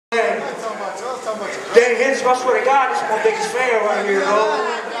Danny Hendrix, I swear to God, this is my biggest fan right here, bro.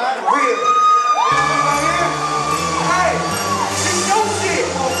 Real. Hey, this no shit,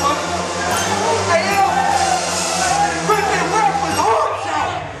 motherfucker. Hey, yo. Freaking rap was hard,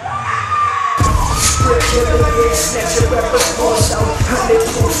 Script killer, yeah, snatch your rappers force out. 100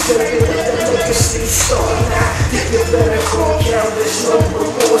 proof, baby, let the legacy start now. Think you better call count, there's no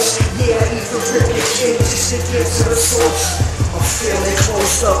remorse. Yeah, I even rip your king just to get to the source. I'm feeling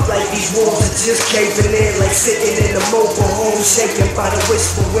close up like these walls are just caving in, like sitting in a mobile home, shaken by the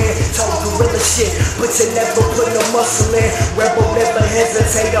whisper wind. Talk gorilla shit, but you never put no muscle in. Rebel never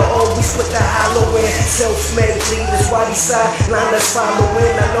hesitate, I always put the hollow in. Self-made leaders, why these sideliners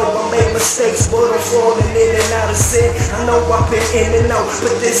following? I know I made mistakes, but I'm falling in and out of sin. I know I've been in and out,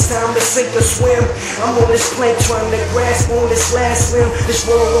 but this time it's sink or swim. I'm on this plank trying to grasp on this last limb. This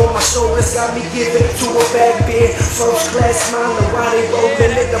world on my shoulders got me giving to a back bed. First class mind. Why they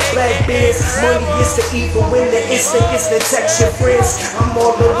rolling in the black beers? Money is the evil when the instinct is to text your friends. I'm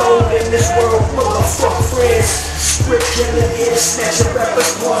all alone in this world full of fuck friends. Script killer, yeah, snatch a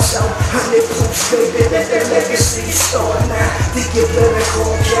rapper's parts out. 100 proofs, baby, let the legacy start now. Think you better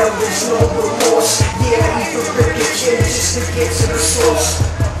call count, there's no remorse. Yeah, I even rip your kid just to get to the source.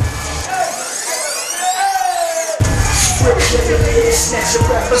 Script killer, yeah, snatch a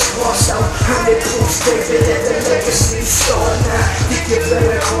rapper's parts out. 100 proofs, baby, let the legacy start now. Think you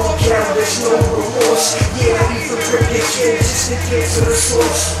better call count, there's no remorse. Yeah, I even rip your kid just to get to the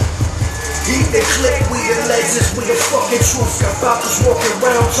source. Eat the click, we the legends, we the fucking truth. Got boppers walking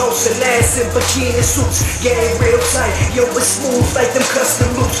around, tossing ass in bikini suits. Getting real tight, yo, it's smooth like them custom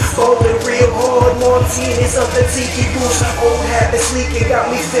loops. Bowling real hard, martinis of the tiki boots. Old habits leaking,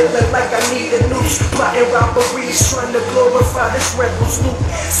 got me feeling like I need a noose. Plotting robberies, trying to glorify this rebel's loot.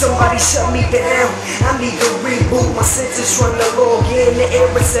 Somebody shut me down, I need a reboot. My sentence run to log in, the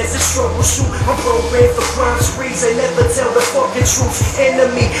error says it's troubleshoot. I'm programmed for crime sprees, they never tell the fucking truth.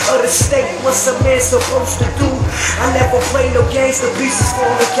 Enemy of the state. What's a man supposed to do? I never play no games, the pieces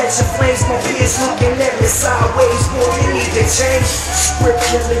falling, catching flames. My peers looking at me sideways, boy, you need to change. Script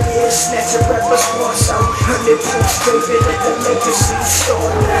killer, yeah, snatch a rapper's parts out. 100 proofs, baby, let the legacy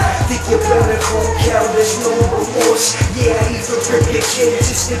start now. Think you better call count, there's no remorse. Yeah, I even rip your kid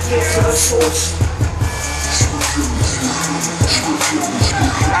just to get to the source.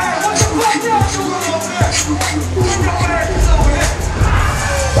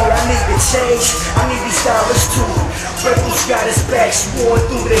 But I need to change, I need these dollars too. Rebels got his back, sworn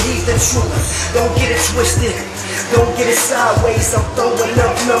through the heathen truth. Don't get it twisted, don't get it sideways. I'm throwing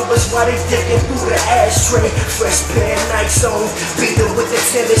up numbers while they digging through the ashtray. Fresh pair of Nikes on, beating with the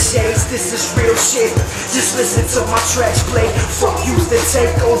tennis shades. This is real shit, just listen to my tracks play. Fuck use the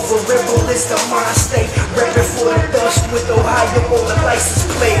takeover, rebel is the mind state. Reppin' for the dust with Ohio on the license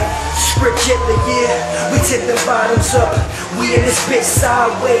plate. Script killer, yeah, we tip them bottoms up. We in this bitch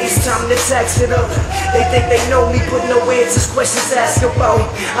sideways, time to tax it up. They think they know me, but no answers, questions asked about.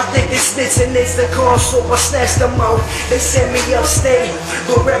 I think they snitching is the call, so I snatched them out. They sent me upstate,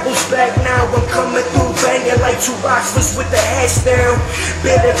 but rebels back now. I'm coming through banging like two Rockfords with the hats down.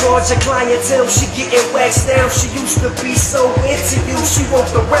 Better guard your clientele, she getting waxed down. She used to be so into you, she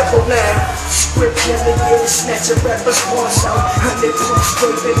want the rebel now. Script killer, yeah, snatch a rapper's parts out. 100 proofs,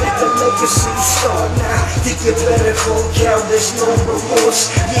 baby, let the legacy start now. Think you better call count, there's no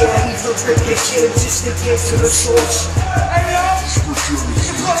remorse. Yeah, I even rip your kid just to get to the source. Hey, yo.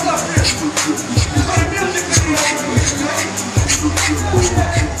 What's up here? Play music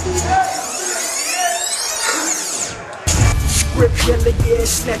Script killer, yeah,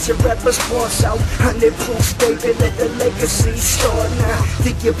 snatch a rapper's parts out. 100 proofs, baby, let the legacy start now.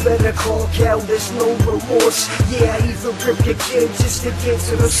 Think you better call count, there's no remorse. Yeah, I even rip your kid just to get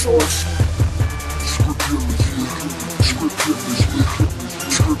to the source. Script killer, yeah. Script killer, yeah.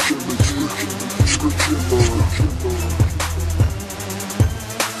 Script killer, yeah. Script killer.